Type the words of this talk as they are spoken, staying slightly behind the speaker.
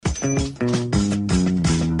The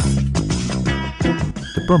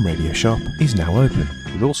Brum Radio shop is now open,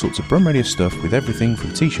 with all sorts of Brum Radio stuff with everything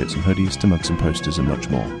from t-shirts and hoodies to mugs and posters and much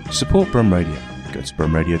more. Support Brum Radio. Go to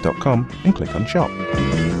brumradio.com and click on shop.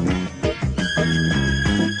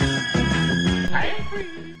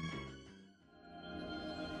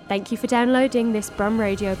 Thank you for downloading this Brum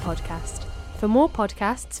Radio podcast. For more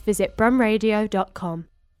podcasts, visit brumradio.com.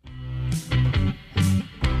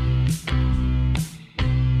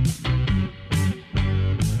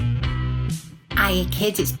 Hiya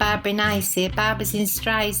kids, it's Barbara Nice here. Barbara's in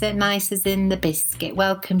Striser, Nice as in the biscuit.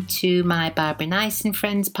 Welcome to my Barbara Nice and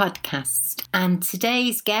Friends podcast. And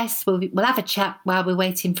today's guest, we'll have a chat while we're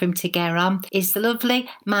waiting for him to get on, is the lovely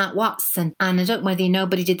Mark Watson. And I don't know whether you know,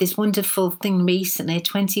 but he did this wonderful thing recently, a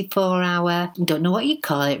 24-hour, don't know what you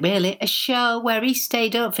call it really, a show where he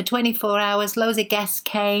stayed up for 24 hours, loads of guests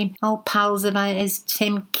came, old pals of ours,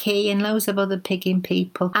 Tim Key and loads of other pigging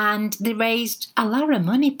people. And they raised a lot of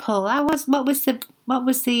money, Paul. What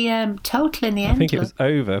was the total in the end? I think it was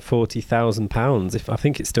over £40,000. I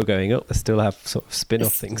think it's still going up. They still have sort of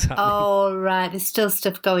spin-off things happening. Oh, right. There's still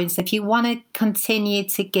stuff going. So if you want to continue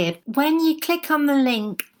to give, when you click on the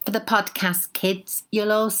link for the podcast, kids,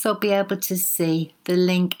 you'll also be able to see the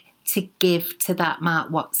link to give to that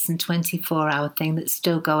Mark Watson 24-hour thing that's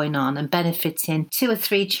still going on and benefiting 2 or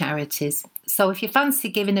 3 charities. So if you fancy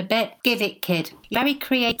giving a bit, give it, kid. Very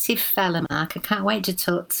creative fella, Mark. I can't wait to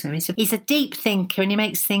talk to him. He's a deep thinker and he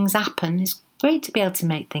makes things happen. It's great to be able to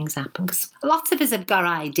make things happen because a lot of us have got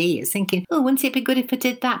ideas thinking, oh, wouldn't it be good if I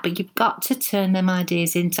did that? But you've got to turn them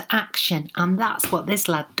ideas into action. And that's what this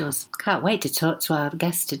lad does. Can't wait to talk to our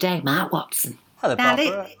guest today, Mark Watson. Hello,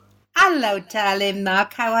 Barbara. Hello, darling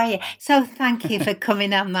Mark. How are you? So thank you for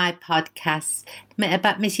coming on my podcast,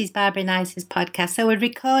 about Mrs. Barbara Nice's podcast. So we're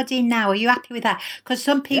recording now. Are you happy with that? Because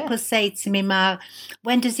some people say to me, Mark,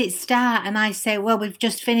 when does it start? And I say, well, we've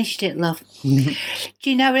just finished it, love. Do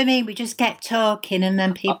you know what I mean? We just get talking and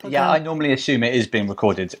then people go. I normally assume it is being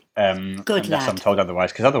recorded. Good unless lad. I'm told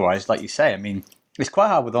otherwise. Because otherwise, like you say, I mean, it's quite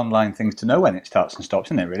hard with online things to know when it starts and stops,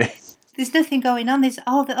 isn't it, really? There's nothing going on. There's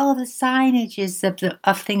all the signages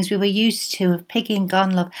of things we were used to, of pigging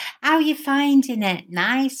gone, love. How are you finding it?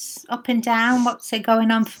 Nice? Up and down? What's it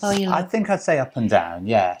going on for you, love? I think I'd say up and down,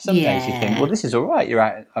 yeah. Some days you think, well, this is all right. You're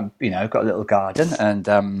out, got a little garden and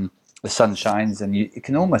the sun shines and it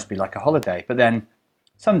can almost be like a holiday. But then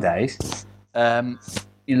some days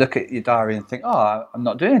you look at your diary and think, oh, I'm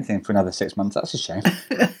not doing anything for another 6 months. That's a shame.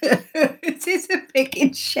 It is a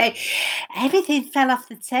big shame. Everything fell off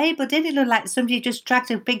the table, didn't it? Look like somebody just dragged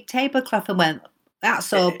a big tablecloth and went,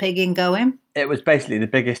 that's all pigging going. It was basically the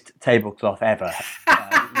biggest tablecloth ever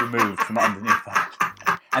removed from underneath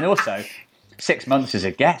that. And also, 6 months is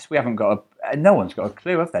a guess. We haven't got no one's got a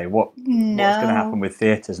clue, have they? What's going to happen with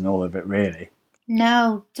theatres and all of it, really?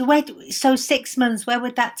 No. So 6 months, where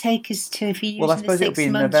would that take us to if you're using I suppose the it'll 6 be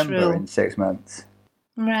in months November rule? in 6 months.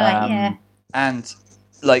 Right, yeah. And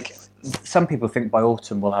like some people think by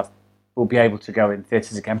autumn we'll be able to go in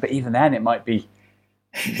theatres again, but even then it might be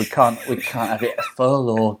we can't have it full,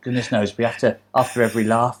 or goodness knows, we have to, after every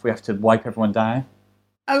laugh, we have to wipe everyone down.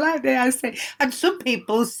 I like that. I say, and some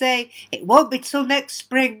people say it won't be till next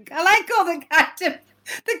spring. I like all the kind of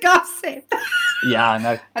the gossip. Yeah, I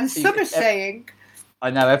know. And some are saying, I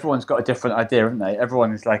know, everyone's got a different idea, haven't they?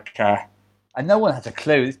 Everyone is like, and no one has a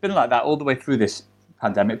clue. It's been like that all the way through this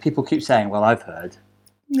pandemic. People keep saying, well, I've heard.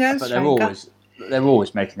 Yes, but they're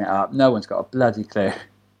always making it up. No one's got a bloody clue.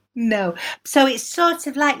 No. So it's sort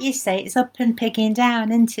of like you say, it's up and pigging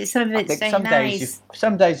down, isn't it? Some of it's so nice.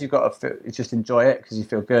 Some days you've got to just enjoy it because you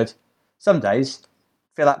feel good. Some days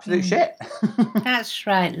feel absolute shit. That's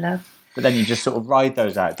right, love. But then you just sort of ride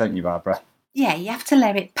those out, don't you, Barbara? Yeah, you have to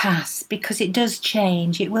let it pass because it does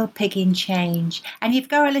change. It will pigging change. And you've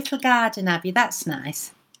got a little garden, have you? That's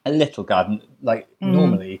nice. A little garden, like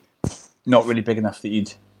normally not really big enough that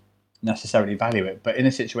you'd necessarily value it, but in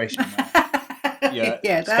a situation where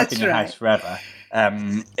you're stuck in your house forever,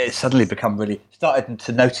 it's suddenly become really started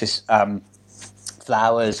to notice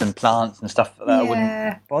flowers and plants and stuff that I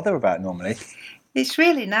wouldn't bother about normally. It's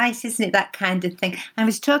really nice, isn't it, that kind of thing? I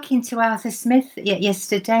was talking to Arthur Smith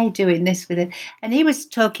yesterday doing this with him, and he was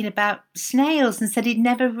talking about snails and said he'd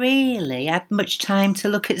never really had much time to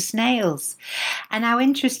look at snails, and how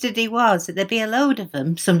interested he was that there'd be a load of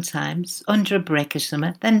them sometimes under a brick or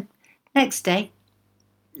something. Then next day,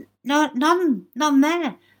 none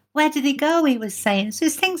there. Where did they go, he was saying. So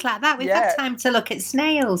it's things like that. We've had time to look at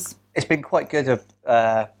snails. It's been quite good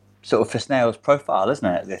sort of for snails profile, isn't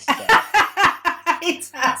it, this...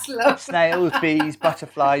 It has, Snails, bees,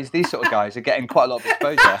 butterflies, these sort of guys are getting quite a lot of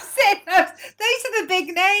exposure. Those are the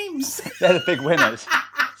big names. They're the big winners.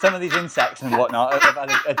 Some of these insects and whatnot have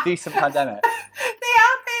had a decent pandemic. They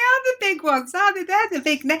are the big ones, aren't they? They're the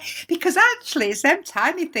big names. Because actually, it's them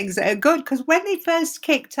tiny things that are good. Because when they first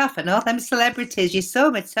kicked off and all them celebrities, you saw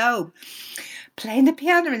them at home playing the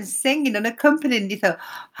piano and singing and accompanying, you thought,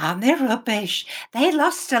 aren't they rubbish? They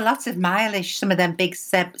lost a lot of mileage, some of them big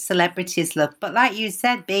celebrities, love. But like you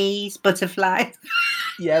said, bees, butterflies.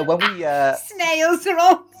 Yeah, when we... snails are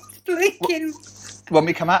all blinking. When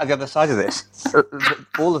we come out of the other side of this,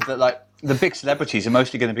 all of the big celebrities are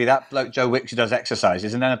mostly going to be that bloke Joe Wicks who does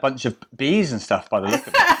exercises and then a bunch of bees and stuff by the look of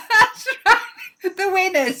it. That's right. The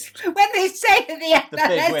winners. When they say at the end, the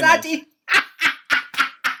big winners.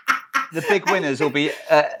 The big winners will be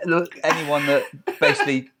anyone that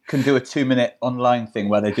basically can do a 2-minute online thing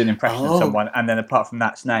where they do an impression of someone, and then apart from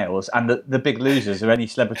that, snails. And the big losers are any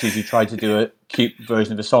celebrities who try to do a cute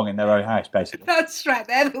version of a song in their own house, basically. That's right.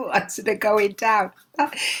 They're the ones that are going down.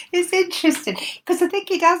 It's interesting because I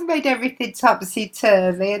think it has made everything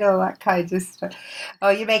topsy-turvy and all that kind of stuff.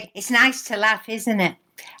 It's nice to laugh, isn't it?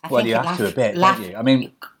 You have to a bit, don't you? I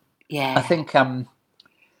mean, yeah. I think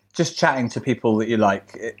just chatting to people that you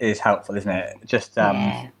like is helpful, isn't it? Just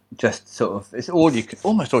sort of, it's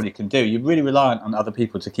almost all you can do. You're really reliant on other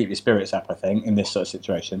people to keep your spirits up, I think, in this sort of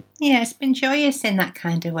situation. Yeah, it's been joyous in that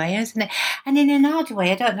kind of way, hasn't it? And in an odd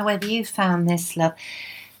way, I don't know whether you found this, love,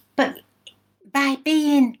 but by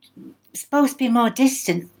being supposed to be more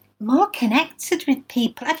distant, more connected with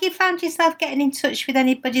people. Have you found yourself getting in touch with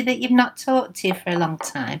anybody that you've not talked to for a long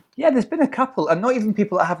time? Yeah, there's been a couple, and not even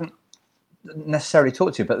people I haven't necessarily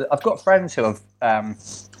talked to, but I've got friends who have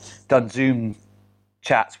done Zoom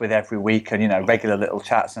chats with every week and, regular little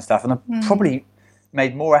chats and stuff. And I've probably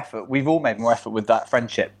made more effort. We've all made more effort with that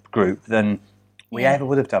friendship group than we ever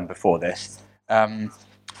would have done before this.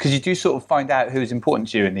 Because you do sort of find out who's important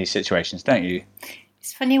to you in these situations, don't you?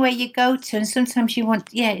 It's funny where you go to, and sometimes you want...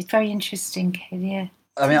 Yeah, it's very interesting, kid, yeah.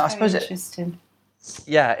 I mean, I suppose interesting.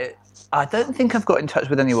 I don't think I've got in touch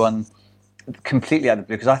with anyone completely out of the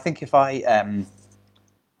blue, because I think if I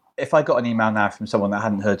got an email now from someone that I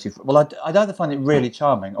hadn't heard to, I'd either find it really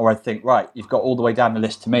charming, or I'd think, right, you've got all the way down the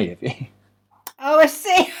list to me, have you? Oh, I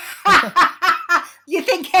see. You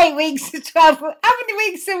think 8 weeks to 12? How many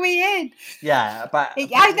weeks are we in? Yeah, but...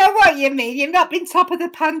 I know what you mean. You've not been top of the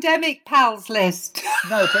pandemic pals list.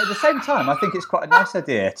 No, but at the same time, I think it's quite a nice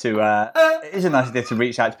idea to... it is a nice idea to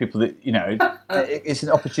reach out to people that, it's an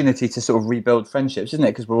opportunity to sort of rebuild friendships, isn't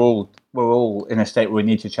it? Because we're all in a state where we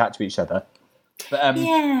need to chat to each other. But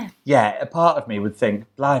a part of me would think,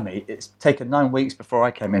 blimey, it's taken 9 weeks before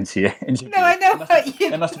I came into you. No, I know what you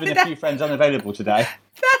mean. There must have been a few friends unavailable today.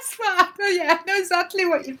 That's what I know exactly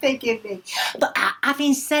what you're thinking, me. But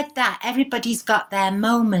having said that, everybody's got their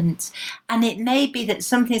moment, and it may be that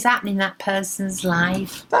something's happening in that person's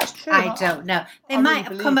life. That's true. I don't know. They might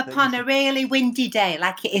have come upon a really windy day,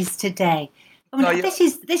 like it is today. This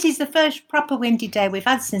is the first proper windy day we've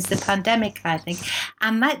had since the pandemic, I think.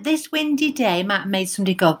 And this windy day might have made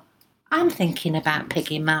somebody go, I'm thinking about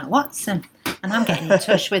picking Mark Watson, and I'm getting in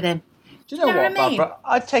touch with him. Do you know what, Barbara?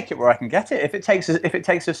 I'd take it where I can get it. If it takes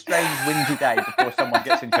a strange windy day before someone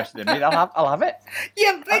gets interested in me, I'll have it.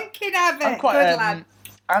 You're thinking of it.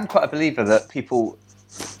 I'm quite a believer that people,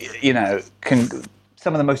 can.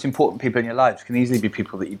 Some of the most important people in your lives can easily be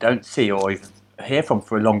people that you don't see or even hear from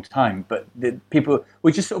for a long time, but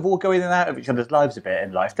we just sort of all go in and out of each other's lives a bit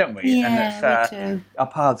in life, don't we? Yeah, we do. Our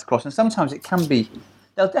paths cross, and sometimes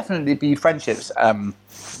there'll definitely be friendships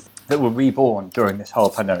that were reborn during this whole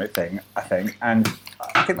pandemic thing, I think, and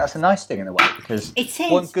I think that's a nice thing in a way, because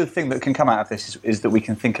one good thing that can come out of this is that we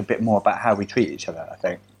can think a bit more about how we treat each other, I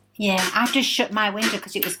think. Yeah, I just shut my window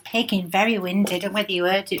because it was pigging, very windy. I don't know whether you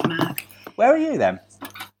heard it, Mark. Where are you then?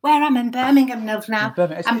 Where I'm in Birmingham, love, now.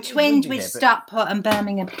 I'm twinned with Stockport and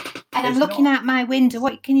Birmingham. And I'm looking out my window.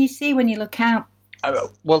 What can you see when you look out?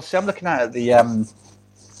 Well, see, I'm looking out at the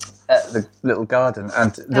little garden,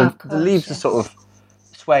 and the leaves are sort of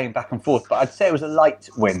swaying back and forth, but I'd say it was a light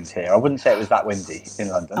wind here. I wouldn't say it was that windy in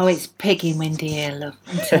London. Oh, it's pigging windy here, love.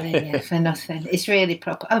 I'm telling you, for nothing. It's really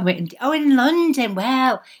proper. Oh, in London,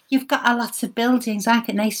 well, you've got a lot of buildings. I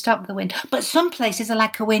think they stop the wind. But some places are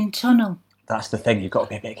like a wind tunnel. That's the thing. You've got to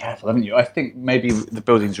be a bit careful, haven't you? I think maybe the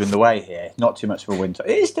buildings are in the way here. Not too much of a wind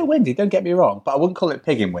tunnel. It is still windy, don't get me wrong, but I wouldn't call it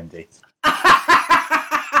pigging windy.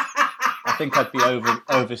 I think I'd be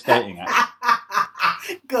overstating it.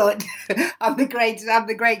 Good. I'm the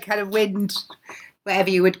great kind of wind whatever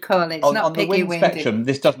you would call it. It's not on the wind spectrum,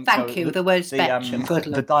 this doesn't Thank you, the word spectrum. Good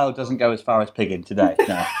luck. The dial doesn't go as far as pigging today,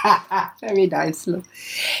 no. Very nice, love.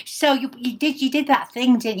 So you did that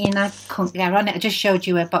thing, didn't you? And I couldn't get on it. I just showed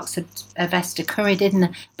you a box of Vesta curry, didn't I?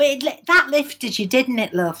 But that lifted you, didn't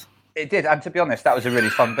it, love? It did, and to be honest, that was a really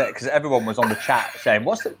fun bit because everyone was on the chat saying,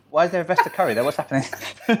 why is there a Vesta curry there? What's happening?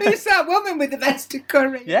 Who's that woman with the Vesta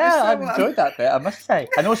curry? Yeah, I enjoyed that bit, I must say.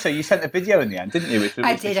 And also, you sent a video in the end, didn't you? Which we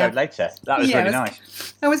showed later. That was really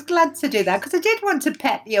nice. I was glad to do that because I did want to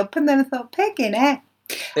pep you up, and then I thought, pigging it.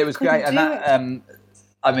 It was great, and that.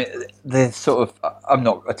 I mean, the sort of. I'm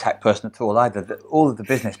not a tech person at all either. All of the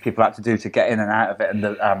business people had to do to get in and out of it,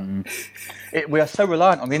 and we are so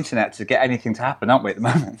reliant on the internet to get anything to happen, aren't we, at the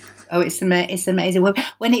moment? Oh, it's amazing.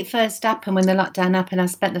 When it first happened, when the lockdown happened, I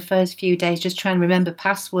spent the first few days just trying to remember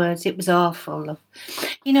passwords. It was awful.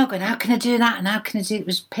 Going, how can I do that? And how can I do it? It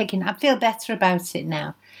was pigging. I feel better about it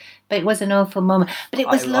now. But it was an awful moment. But it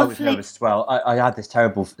was lovely. I was nervous as well. I had this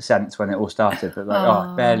terrible sense when it all started that,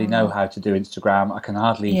 I barely know how to do Instagram. I can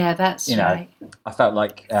hardly. Yeah, that's right. I felt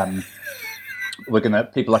like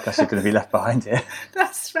people like us are going to be left behind here.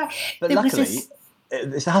 That's right. But luckily,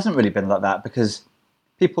 this hasn't really been like that because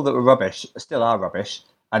people that were rubbish still are rubbish.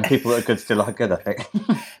 And people that are good still are good, I think.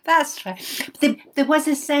 That's right. There was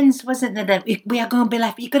a sense, wasn't there, that we are going to be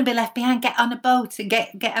left. You're going to be left behind. Get on a boat and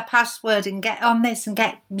get a password and get on this and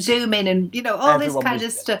get Zoom in and all this kind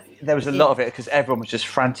of stuff. There was a lot of it because everyone was just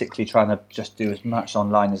frantically trying to just do as much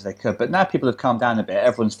online as they could. But now people have calmed down a bit.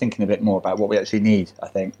 Everyone's thinking a bit more about what we actually need, I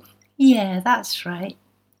think. Yeah, that's right.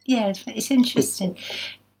 Yeah, it's interesting.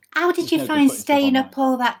 How did you find staying up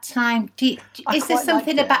all that time? Is there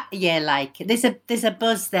something about there's a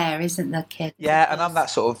buzz there, isn't there, kid? Yeah, and I am that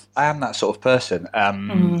sort of person.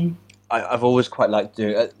 I've always quite liked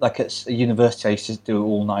doing it. Like at university, I used to do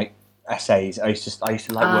all night essays. I used to like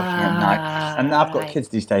working at night, and now I've got kids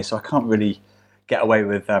these days, so I can't really get away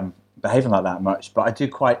with behaving like that much. But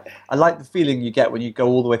I like the feeling you get when you go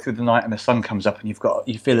all the way through the night and the sun comes up, and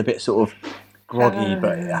you feel a bit sort of groggy,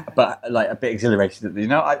 but like a bit exhilarated.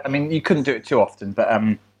 I mean, you couldn't do it too often, but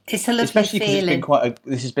it's a lovely especially feeling. Because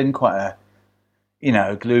this has been quite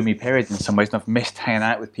a gloomy period in some ways, and I've missed hanging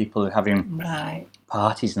out with people and having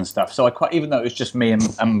parties and stuff. So even though it was just me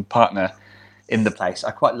and partner in the place,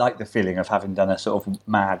 I quite like the feeling of having done a sort of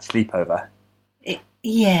mad sleepover.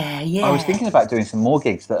 Yeah. I was thinking about doing some more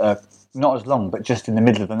gigs that are not as long, but just in the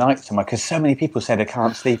middle of the night somewhere, because so many people say they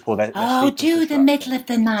can't sleep or they're do the middle of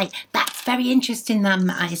the night. That's very interesting,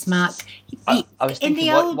 that is, Mark. I was thinking,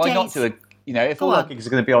 why not do if all our gigs are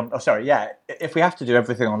going to be on... if we have to do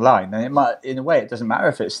everything online, then it might, in a way, it doesn't matter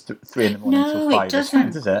if it's 3 in the morning till 5 it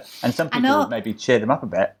doesn't. Does it? And some people would maybe cheer them up a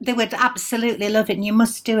bit. They would absolutely love it, and you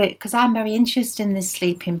must do it, because I'm very interested in the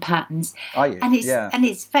sleeping patterns. Are you? And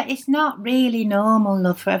it's not really normal,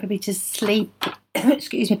 love, for everybody to sleep...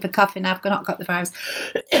 excuse me for coughing, I've not got the virus,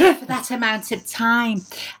 for that amount of time.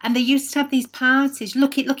 And they used to have these parties,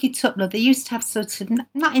 look it up, love. They used to have sort of,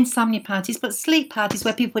 not insomnia parties, but sleep parties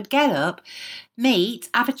where people would get up, meet,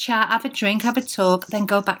 have a chat, have a drink, have a talk, then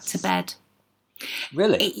go back to bed.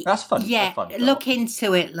 Really? That's fun. Yeah, That's fun, look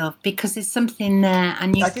into it, love, because there's something there.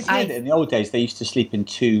 And I did hear that in the old days they used to sleep in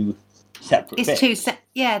two separate bits. That's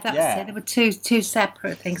it. There were two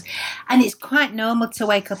separate things, and it's quite normal to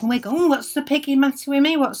wake up and we go, what's the piggy matter with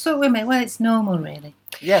me? What's up with me? Well, it's normal, really.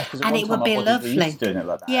 Yeah, because and it would be lovely doing it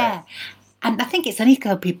like that. Yeah. And I think it's only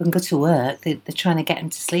because people can go to work. They're trying to get them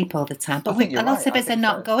to sleep all the time. But a lot of us are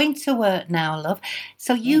not going to work now, love.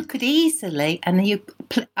 So you could easily, and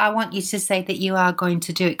I want you to say that you are going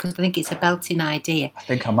to do it, because I think it's a belting idea. I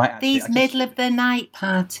think I might actually. These middle of the night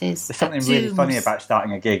parties. There's something really funny about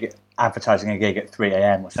starting a gig, advertising a gig at 3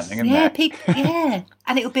 a.m. or something, isn't there?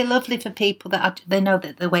 And it would be lovely for people that they know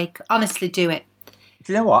that they're awake. Honestly, do it.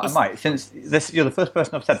 Do you know what? I might. Since you're the first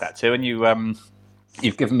person I've said that to, and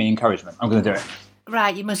you've given me encouragement. I'm going to do it.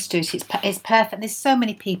 Right, you must do it. It's perfect. There's so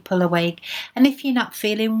many people awake. And if you're not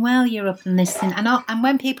feeling well, you're up and listening. And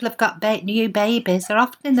when people have got new babies, they're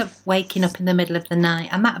often waking up in the middle of the night.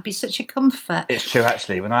 And that would be such a comfort. It's true,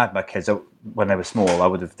 actually. When I had my kids, when they were small, I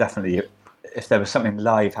would have definitely... If there was something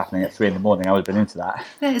live happening at 3 a.m, I would have been into that.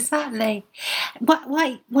 Exactly.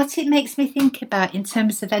 What it makes me think about in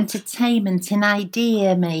terms of entertainment and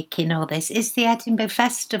idea making, all this, is the Edinburgh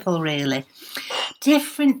Festival, really.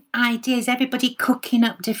 Different ideas, everybody cooking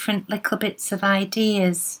up different little bits of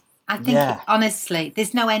ideas. I think, honestly,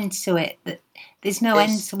 there's no end to it. There's no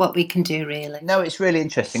end to what we can do, really. No, it's really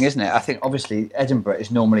interesting, isn't it? I think, obviously, Edinburgh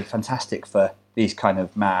is normally fantastic for these kind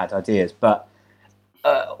of mad ideas, but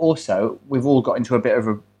also, we've all got into a bit of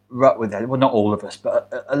a rut with it. Well, not all of us,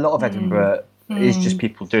 but a lot of Edinburgh is just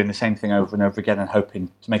people doing the same thing over and over again and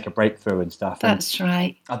hoping to make a breakthrough and stuff. That's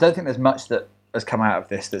right. I don't think there's much that has come out of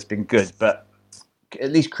this that's been good, but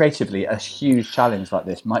at least creatively, a huge challenge like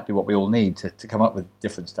this might be what we all need to come up with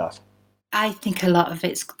different stuff. I think a lot of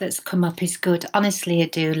it that's come up is good. Honestly, I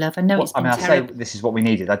do, love. I know it's been terrible. I say this is what we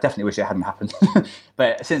needed. I definitely wish it hadn't happened.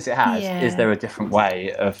 But since it has, is there a different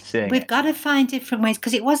way of seeing it? We've got to find different ways,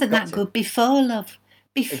 because it wasn't that good before, love.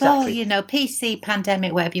 Before, PC,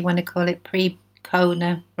 pandemic, whatever you want to call it,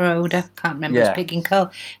 pre-Kona, Rhoda, can't remember, it's Pig and Co.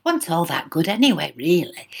 It wasn't all that good anyway,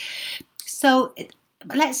 really. So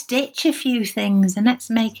let's ditch a few things and let's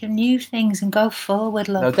make new things and go forward,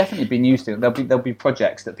 love. There'll definitely be new things. There'll be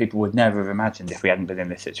projects that people would never have imagined if we hadn't been in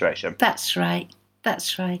this situation. That's right.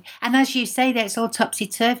 And as you say, that it's all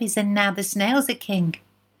topsy-turvies, and now the snails are king.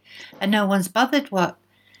 And no one's bothered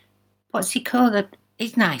what's he called?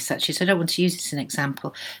 He's nice, actually, so I don't want to use this as an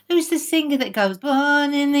example. Who's the singer that goes,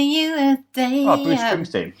 born in the USA? Oh, Bruce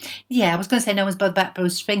Springsteen. Yeah, I was going to say no one's bothered about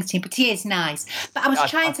Bruce Springsteen, but he is nice. But I was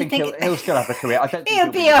trying to think... He'll still have a career. I don't think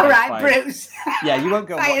he'll be all right, Bruce. Yeah, you won't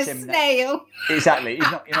go and watch him. Snail. Exactly. You're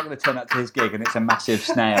not going to turn up to his gig and it's a massive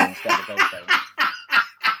snail instead of those things.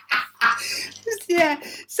 Yeah.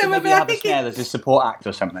 So maybe I think a snail as a support act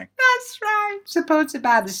or something. That's right. Supported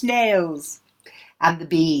by the snails and the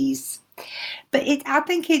bees. But I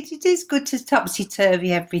think it is good to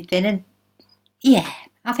topsy-turvy everything. And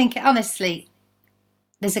I think, honestly,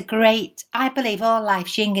 there's I believe all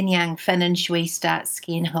life's yin and yang, fen and shui, start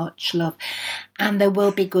skiing, hutch, love. And there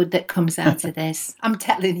will be good that comes out of this. I'm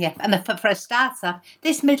telling you. And for a start off,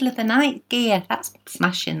 this middle of the night gear, that's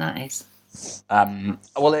smashing, that is.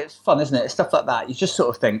 Well, it's fun, isn't it? It's stuff like that. You just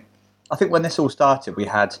sort of think, I think when this all started, we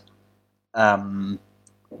had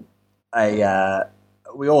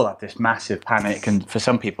we all had this massive panic, and for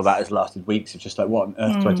some people that has lasted weeks of just like, what on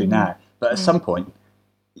earth do I do now? But at some point,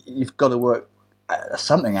 you've got to work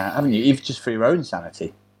something out, haven't you? Even just for your own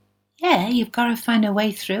sanity. Yeah, you've got to find a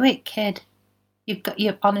way through it, kid. You've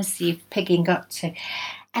pigging got to.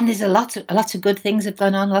 And there's a lot of good things have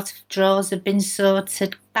gone on. A lot of drawers have been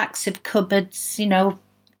sorted, backs of cupboards,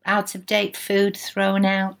 out of date food thrown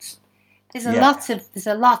out. There's a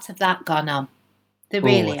lot of that gone on. There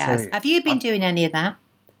really has. Have you been doing any of that?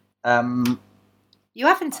 You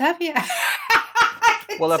haven't, have you?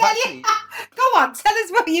 Well, I've actually... Go on, tell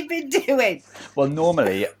us what you've been doing. Well,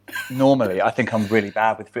 normally, I think I'm really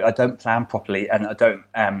bad with food. I don't plan properly, and I don't.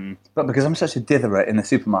 But because I'm such a ditherer in the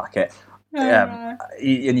supermarket, and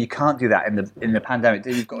you can't do that in the pandemic.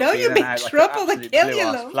 You've got to you'll be in trouble. They kill you,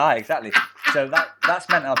 love. Fly, exactly. So that's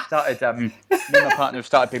meant I've started. Me and my partner have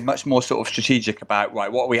started being much more sort of strategic about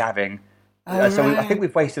what are we having. I think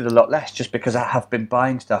we've wasted a lot less just because I have been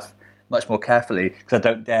buying stuff much more carefully because I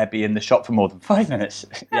don't dare be in the shop for more than 5 minutes.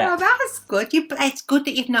 Yeah. Oh, that's good. It's good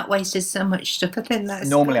that you've not wasted so much stuff. I think that's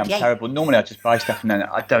normally good. I'm terrible. Normally I just buy stuff and then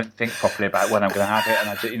I don't think properly about when I'm going to have it, and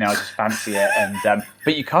I just fancy it. And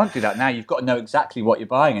but you can't do that now. You've got to know exactly what you're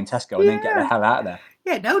buying in Tesco and then get the hell out of there.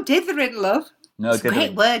 Yeah, no dithering, love. No it's dithering. A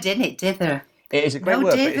great word, isn't it, dither? It is a great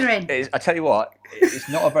word. But I tell you what, it's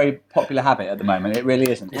not a very popular habit at the moment. It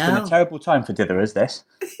really isn't. It's been a terrible time for ditherers, this.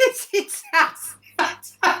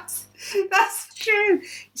 That's true.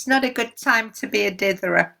 It's not a good time to be a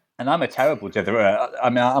ditherer. And I'm a terrible ditherer. I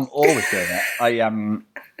mean, I'm always doing it.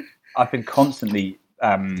 I've been constantly,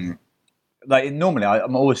 normally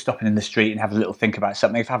I'm always stopping in the street and have a little think about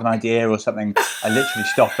something. If I have an idea or something, I literally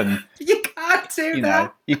stop and... You can't do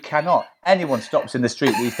that. You cannot. Anyone stops in the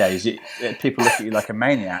street these days, people look at you like a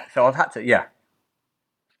maniac. So I've had to,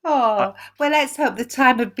 Oh, well, let's hope the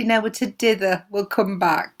time of being able to dither will come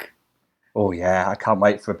back. Oh, yeah, I can't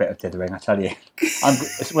wait for a bit of dithering, I tell you.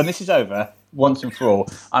 When this is over, once and for all,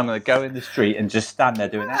 I'm going to go in the street and just stand there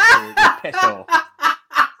doing absolutely piss all.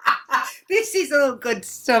 This is all good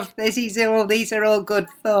stuff. These are all good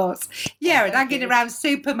thoughts. Yeah, and hanging around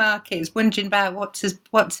supermarkets, wondering about what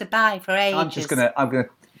to buy for ages. I'm going to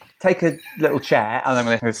take a little chair and I'm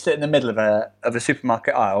going to sit in the middle of a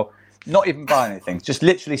supermarket aisle, not even buying anything, just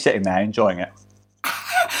literally sitting there enjoying it.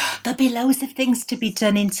 There'll be loads of things to be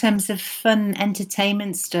done in terms of fun,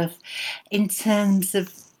 entertainment stuff, in terms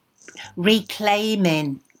of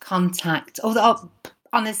reclaiming contact. Although,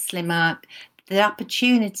 honestly, Mark, the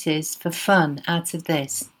opportunities for fun out of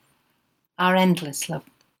this are endless, love.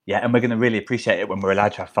 Yeah, and we're going to really appreciate it when we're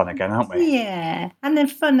allowed to have fun again, aren't we? Yeah, and then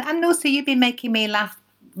fun. And also, you've been making me laugh,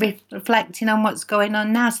 reflecting on what's going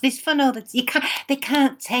on now. So this fun, they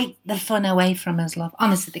can't take the fun away from us, love.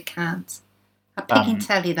 Honestly, they can't. I can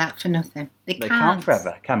tell you that for nothing. They can't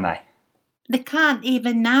forever, can they? They can't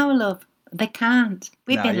even now, love. They can't.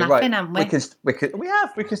 We've been laughing, haven't we?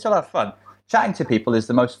 We can still have fun. chatting to people is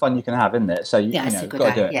the most fun you can have, isn't it? So you know,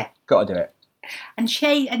 got to do it. Yeah. Got to do it. And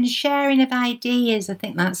sharing of ideas, I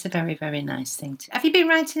think that's a very, very nice thing. Have you been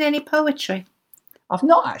writing any poetry? I've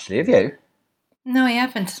not actually. Have you? No, I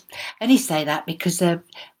haven't. I only say that because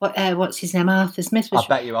what's his name? Arthur Smith. I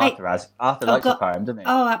bet you Arthur has. Arthur likes a poem, doesn't he?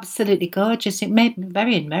 Oh, absolutely gorgeous. It made me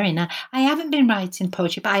very, very nice. I haven't been writing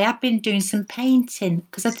poetry, but I have been doing some painting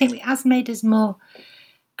because I think it has made us more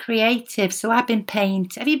creative. So I've been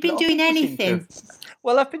painting. Have you been doing anything?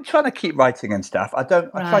 Well, I've been trying to keep writing and stuff. I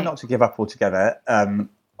try not to give up altogether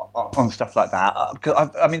on stuff like that.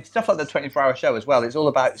 I mean, stuff like the 24-hour show as well. It's all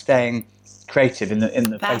about staying creative in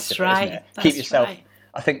the face of it, isn't it? Keep yourself. Right.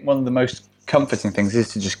 I think one of the most comforting things is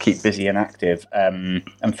to just keep busy and active. And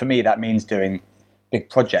for me, that means doing big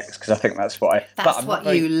projects because I think that's what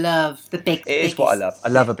you love. The big. It is what I love. I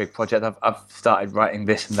love a big project. I've started writing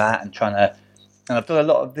this and that and trying to. And I've done a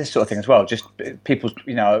lot of this sort of thing as well, just people's,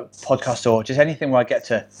 podcasts or just anything where I get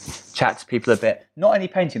to chat to people a bit. Not any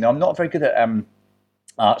painting, though. I'm not very good at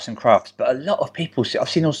arts and crafts, but a lot of people, I've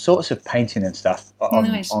seen all sorts of painting and stuff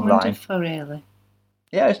online. Wonderful, really.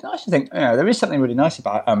 Yeah, it's nice to think, there is something really nice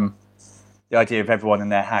about the idea of everyone in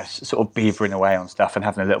their house sort of beavering away on stuff and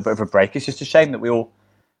having a little bit of a break. It's just a shame that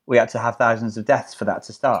we had to have thousands of deaths for that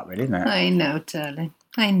to start, really, isn't it? I know, darling.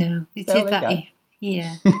 I know. It's that.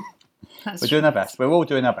 Yeah. We're doing our best. We're all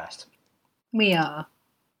doing our best. We are.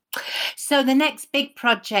 So the next big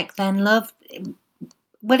project then, love,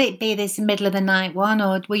 will it be this middle of the night one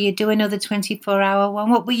or will you do another 24-hour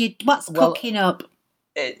one? What's cooking up?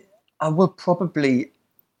 I will probably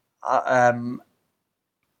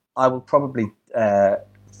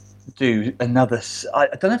do another, I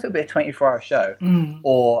don't know if it'll be a 24-hour show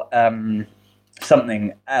or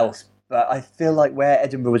something else, but I feel like where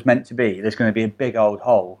Edinburgh was meant to be, there's going to be a big old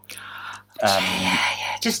hole. Yeah.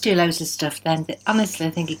 Just do loads of stuff then. Honestly, I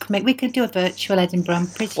think we could do a virtual Edinburgh. I'm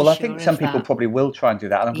pretty sure. Well, I think some people probably will try and do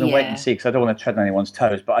that, and I'm going to wait and see because I don't want to tread on anyone's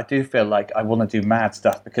toes. But I do feel like I want to do mad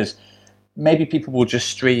stuff because maybe people will just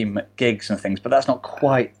stream gigs and things, but that's not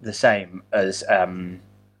quite the same as an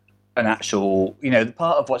actual.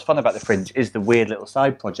 Part of what's fun about the Fringe is the weird little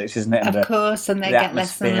side projects, isn't it? Of course, and they get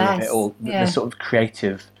less and less. Of it all, the sort of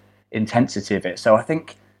creative intensity of it. So I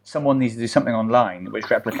think someone needs to do something online which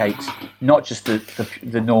replicates not just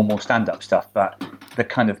the normal stand-up stuff, but the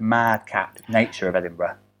kind of madcap nature of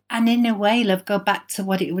Edinburgh. And in a way, love, go back to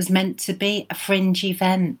what it was meant to be, a fringe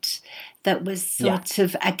event that was sort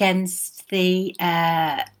of against the,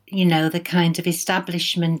 the kind of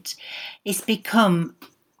establishment. It's become,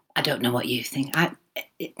 I don't know what you think,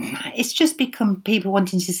 it's just become people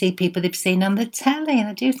wanting to see people they've seen on the telly, and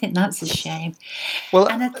I do think that's a shame. Well,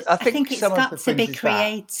 and I think it's got to be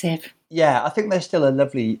creative. Yeah, I think there's still a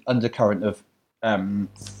lovely undercurrent of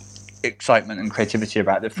excitement and creativity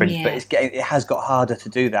about the Fringe, but it has got harder to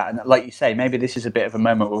do that. And like you say, maybe this is a bit of a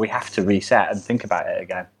moment where we have to reset and think about it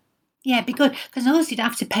again. Yeah, it'd be good, because also you'd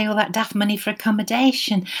have to pay all that daft money for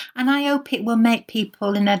accommodation. And I hope it will make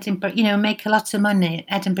people in Edinburgh, make a lot of money,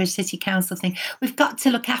 Edinburgh City Council thing. We've got to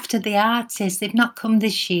look after the artists. They've not come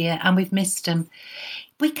this year and we've missed them.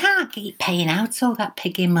 We can't keep paying out all that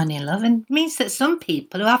piggy money, love. And it means that some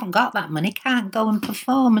people who haven't got that money can't go and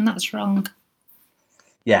perform, and that's wrong.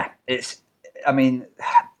 Yeah, things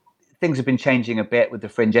have been changing a bit with the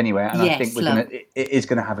Fringe anyway. And I think it is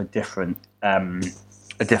going to have a different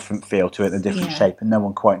feel to it, a different shape, and no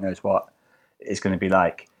one quite knows what it's going to be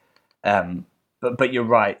like. But you're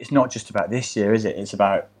right, it's not just about this year, is it? It's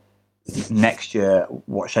about next year,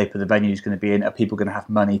 what shape of the venue is going to be in. Are people going to have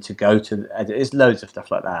money to go to? There's loads of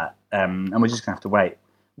stuff like that, and we're just going to have to wait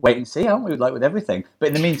and see, aren't we? Like with everything. But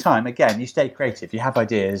in the meantime, again, you stay creative. You have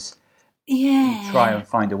ideas. Yeah. You try and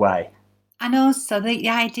find a way. And also the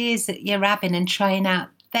ideas that you're having and trying out,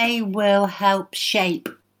 they will help shape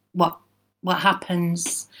what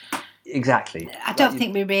happens. Exactly. I don't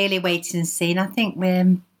think we're really waiting and seeing. I think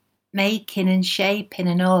we're making and shaping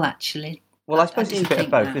and all, actually. Well, I suppose it's a bit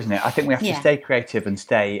of both, isn't it? I think we have to stay creative and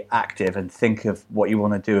stay active and think of what you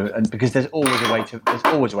want to do, and because there's always a way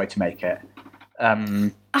to make it.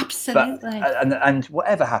 Absolutely. And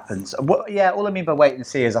whatever happens, all I mean by wait and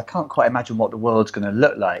see is I can't quite imagine what the world's going to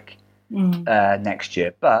look like next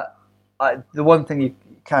year. But the one thing you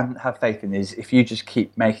can have faith in is if you just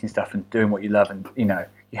keep making stuff and doing what you love, and you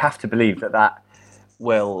have to believe that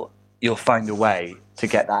you'll find a way to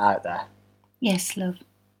get that out there. Yes, love.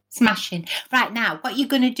 Smashing. Right, now, what are you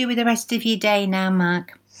going to do with the rest of your day now,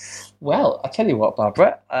 Mark? Well, I tell you what,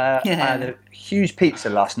 Barbara, I had a huge pizza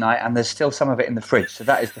last night and there's still some of it in the fridge, so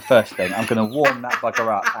that is the first thing. I'm going to warm that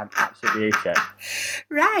bugger up and absolutely eat it.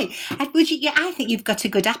 Right. I think you've got a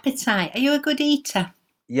good appetite. Are you a good eater?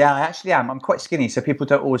 Yeah, I actually am. I'm quite skinny, so people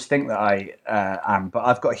don't always think that I am, but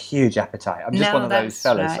I've got a huge appetite. I'm just one of those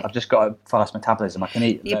fellas. Right. I've just got a fast metabolism. I can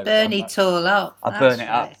eat. You burn it all up. I burn it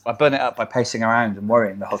up. I burn it up by pacing around and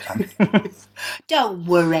worrying the whole time. Don't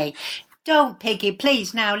worry. Don't, Piggy.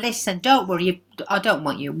 Please, now listen. Don't worry. I don't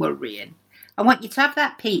want you worrying. I want you to have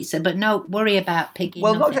that pizza, but no worry about Piggy.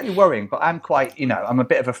 Well, not exactly worrying, but I'm quite, I'm a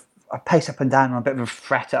bit of I pace up and down. I'm a bit of a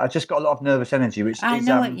fretter. I've just got a lot of nervous energy, which I is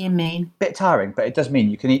know what you mean. A bit tiring, but it does mean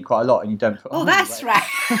you can eat quite a lot and you don't put on. Oh, that's right.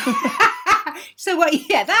 So what?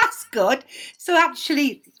 Yeah, that's good. So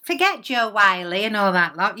actually, forget Joe Wiley and all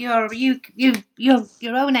that lot. You're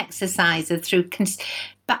your own exerciser through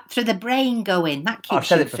the brain going. That keeps I've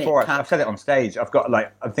said you it before. fit, I've said it on stage.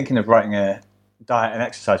 I'm thinking of writing a diet and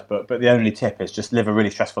exercise book, but the only tip is just live a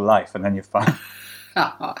really stressful life and then you're fine.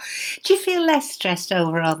 Do you feel less stressed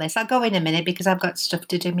over all this? I'll go in a minute because I've got stuff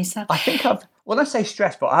to do myself. I think when I say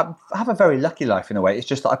stressed, but I have a very lucky life in a way. It's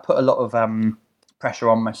just that I put a lot of pressure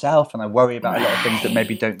on myself and I worry about a lot of things that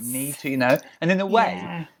maybe don't need to, And in a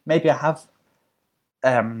way, maybe I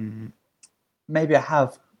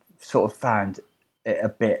have sort of found it a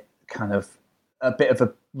bit of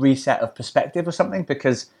a reset of perspective or something,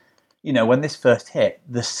 because when this first hit,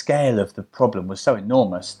 the scale of the problem was so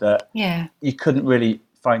enormous that you couldn't really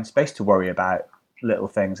find space to worry about little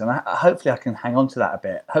things. And hopefully I can hang on to that a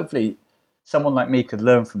bit. Hopefully someone like me could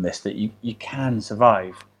learn from this, that you can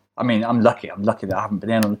survive. I mean, I'm lucky that I haven't been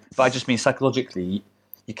in on it, but I just mean psychologically,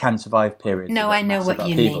 you can survive periods. No, I know what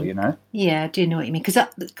you mean. Yeah, I do know what you mean.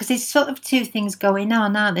 Because there's sort of two things going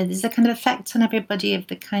on, aren't there? There's a kind of effect on everybody of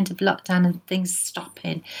the kind of lockdown and things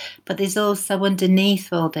stopping. But there's also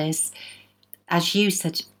underneath all this, as you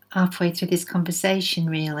said halfway through this conversation,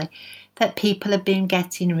 really, that people have been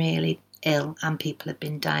getting really ill and people have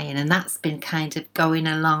been dying. And that's been kind of going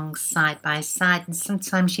along side by side. And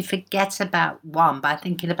sometimes you forget about one by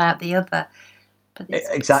thinking about the other.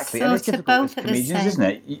 Exactly, and it's difficult with comedians, isn't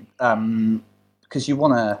it? Because you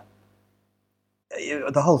want to.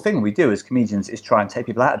 The whole thing we do as comedians is try and take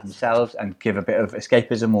people out of themselves and give a bit of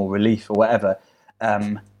escapism or relief or whatever.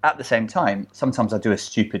 At the same time, sometimes I do a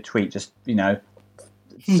stupid tweet, just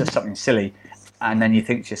just something silly, and then you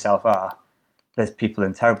think to yourself, there's people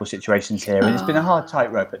in terrible situations here, and it's been a hard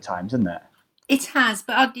tightrope at times, isn't it? It has,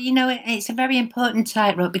 but it's a very important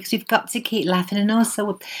tightrope because we've got to keep laughing, and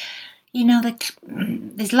also.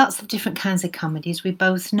 There's lots of different kinds of comedies, we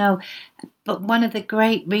both know. But one of the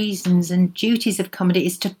great reasons and duties of comedy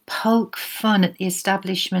is to poke fun at the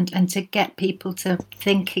establishment and to get people to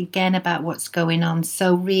think again about what's going on.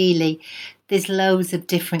 So really, there's loads of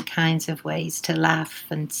different kinds of ways to laugh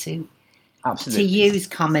and to use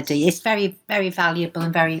comedy. It's very, very valuable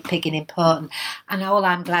and very big and important. And all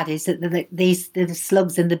I'm glad is that the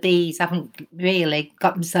slugs and the bees haven't really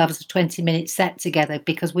got themselves a 20-minute set together,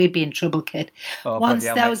 because we'd be in trouble, kid. Once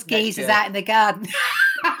those geezers out in the garden.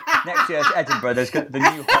 Next year at Edinburgh, the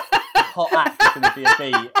new hot act is going to be a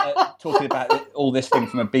bee, talking about all this thing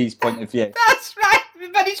from a bee's point of view. That's right.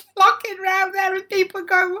 Everybody's flocking round there and people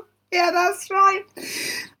go, yeah, that's right.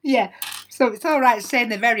 Yeah. So it's all right saying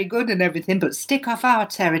they're very good and everything, but stick off our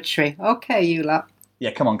territory. Okay, you lot. Yeah,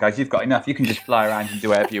 come on, guys. You've got enough. You can just fly around and do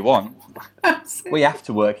whatever you want. We have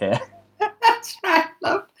to work here. That's right,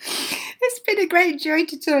 love. It's been a great joy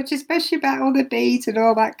to talk, especially about all the bees and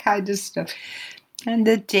all that kind of stuff. And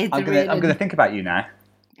the dithering. I'm going to think about you now.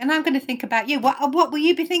 And I'm going to think about you. What will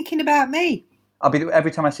you be thinking about me? Every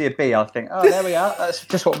time I see a bee, I'll think, oh, there we are. That's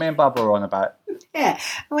just what me and Barbara are on about. Yeah.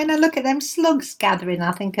 When I look at them slugs gathering,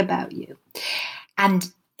 I think about you.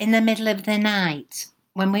 And in the middle of the night,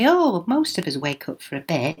 when most of us wake up for a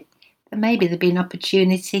bit, then maybe there'll be an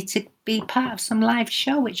opportunity to be part of some live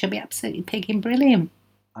show, which will be absolutely pigging brilliant.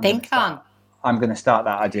 Think on. I'm going to start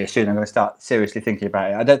that idea soon. I'm going to start seriously thinking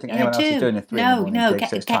about it. I don't think anyone else is doing a 3 in the morning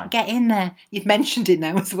gig, get in there. You've mentioned it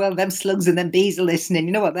now as well. Them slugs and them bees are listening.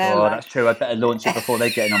 You know what they're like. Oh, that's true. I'd better launch it before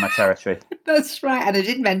they get in on my territory. That's right. And I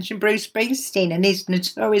did mention Bruce Springsteen, and he's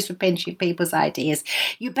notorious for pinching people's ideas.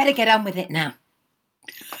 You better get on with it now.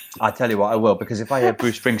 I tell you what, I will, because if I hear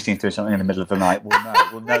Bruce Springsteen do something in the middle of the night, we'll know.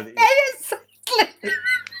 We'll know that. Exactly.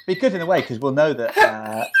 Be good in a way, because we'll know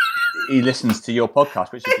that he listens to your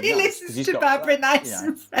podcast, which would be nice. He listens to Barbara Nice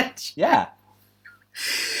and French. Yeah.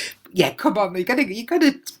 Yeah, come on, you got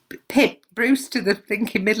to pit Bruce to the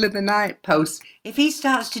thinking middle of the night post. If he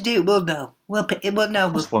starts to do it, we'll know. We'll know.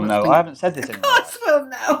 Of course we'll know. I haven't said this in a while. Of course we'll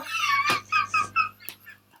know.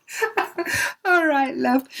 All right,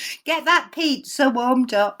 love. Get that pizza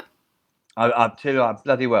warmed up. I tell you, I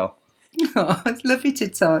bloody well. Oh, it's lovely to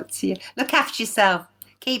talk to you. Look after yourself.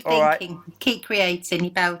 Keep thinking. Right. Keep creating.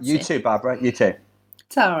 You're bouncing. You too, Barbara. You too.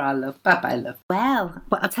 Ta-ra, love. Bye-bye, love. Well,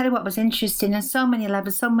 I'll tell you what was interesting. There's so many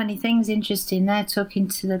levels, so many things interesting there, talking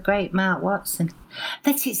to the great Mark Watson.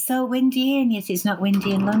 That it's so windy here, and yet it's not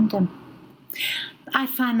windy in London. I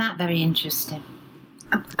find that very interesting.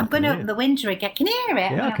 I'm going to open the window again. Can you hear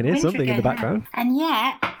it? Yeah, I can hear something in the background. And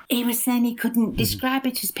yet, he was saying he couldn't describe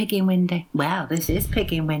it as piggy windy. Well, this is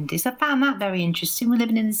piggy windy. So I found that very interesting. We're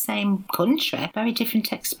living in the same country. Very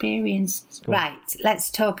different experiences. Cool. Right,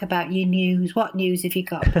 let's talk about your news. What news have you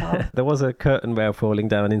got, Paul? There was a curtain rail falling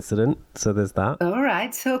down incident, so there's that. All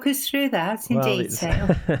right, talk us through that in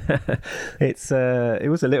detail. It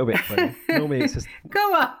was a little bit funny. Normally it's just...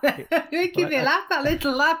 Go on. Give me a laugh, that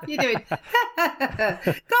little laugh you're doing.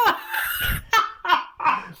 Go on.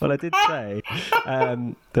 Well, I did say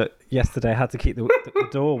that yesterday I had to keep the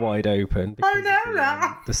door wide open because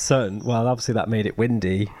the sun, well, obviously that made it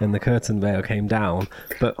windy and the curtain rail came down.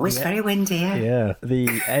 But it's very windy, yeah. Yeah,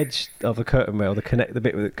 the edge of the curtain rail, the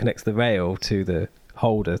bit that connects the rail to the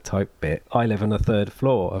holder type bit. I live on the 3rd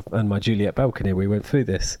floor and my Juliet balcony, we went through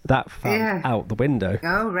this. That fell out the window.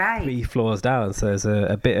 Oh, right. 3 floors down. So there's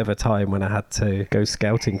a bit of a time when I had to go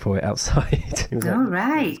scouting for it outside. It was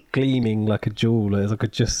right. Gleaming like a jewel as I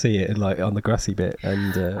could just see it like on the grassy bit.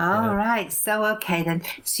 And right. So, okay then.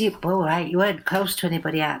 So you weren't close to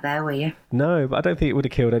anybody out there, were you? No, but I don't think it would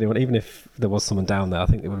have killed anyone. Even if there was someone down there, I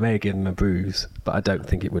think they may have given them a bruise, but I don't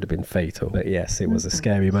think it would have been fatal. But yes, it was a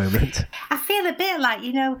scary moment. I feel a bit like,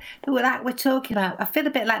 like we're talking about, I feel a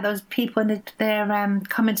bit like those people when they're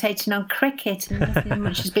commentating on cricket and nothing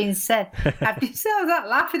much has been said. I'm not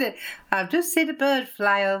laughing at it. I've just seen a bird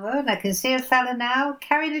fly over and I can see a fella now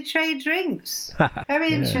carrying a tray of drinks.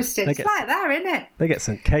 Very interesting. It's like that, isn't it? They get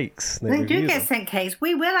sent cakes. They do get sent cakes.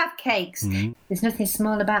 We will have cakes. Mm-hmm. There's nothing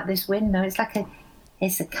small about this wind, though.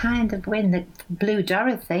 It's a kind of wind that blew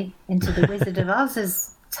Dorothy into the Wizard of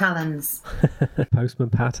Oz's talons. Postman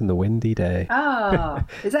Pat and the Windy Day. Oh,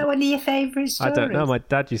 is that one of your favourite stories? I don't know. My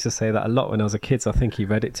dad used to say that a lot when I was a kid, so I think he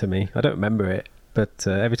read it to me. I don't remember it, but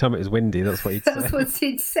every time it was windy, that's what he'd say. That's what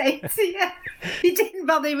he'd say to you. He didn't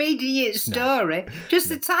bother reading your story, just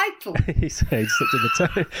the title. He just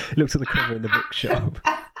looked at the cover in the bookshop.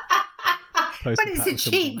 But it's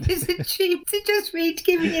cheap to just read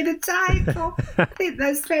giving you the title. I think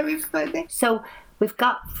that's very funny. So we've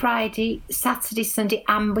got Friday, Saturday, Sunday,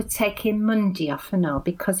 and we're taking Monday off and all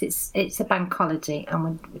because it's a bank holiday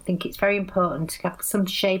and we think it's very important to have some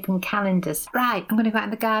shape and calendars. Right, I'm going to go out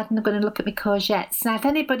in the garden, I'm going to look at my courgettes. Now, if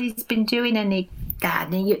anybody's been doing any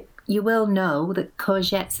gardening, you will know that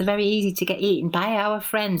courgettes are very easy to get eaten by our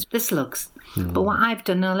friends, the slugs. But what I've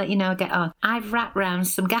done, I'll let you know how I get on. I've wrapped round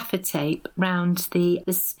some gaffer tape round the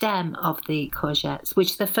stem of the courgettes,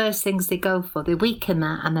 which are the first things they go for. They weaken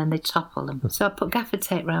that and then they topple them. So I put gaffer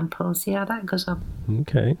tape round Paul, see how that goes on.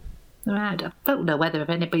 Okay. Right. I don't know whether if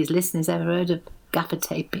anybody's listeners ever heard of gaffer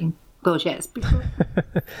taping courgettes before.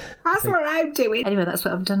 That's what I'm doing. Anyway, that's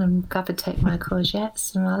what I've done. I'm gaffer tape my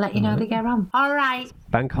courgettes and I'll let you know how they get on. All right.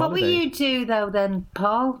 Bank holiday. What will you do though then,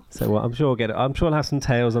 Paul? So I'm sure I'll have some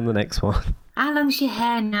tails on the next one. How long's your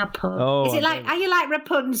hair now, Paul? Oh, are you like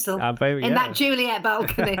Rapunzel in that Juliet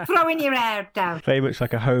balcony, throwing your hair down? Very much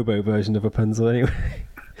like a hobo version of Rapunzel, anyway.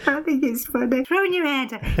 I think it's funny. Throwing your hair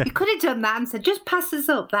down. You could have done that and said, just pass us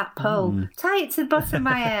up that pole. Tie it to the bottom of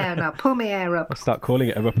my hair and I'll pull my hair up. I'll start calling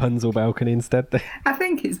it a Rapunzel balcony instead. I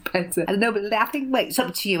think it's better. I don't know, but I think, it's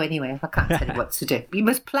up to you anyway. I can't tell you what to do. You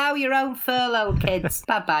must plough your own furlough, kids.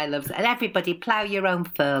 Bye-bye, loves. And everybody, plough your own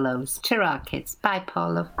furloughs. Ta-ra, kids. Bye,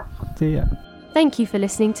 Paul, love. See ya. Thank you for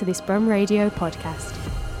listening to this Brum Radio podcast.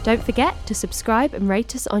 Don't forget to subscribe and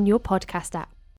rate us on your podcast app.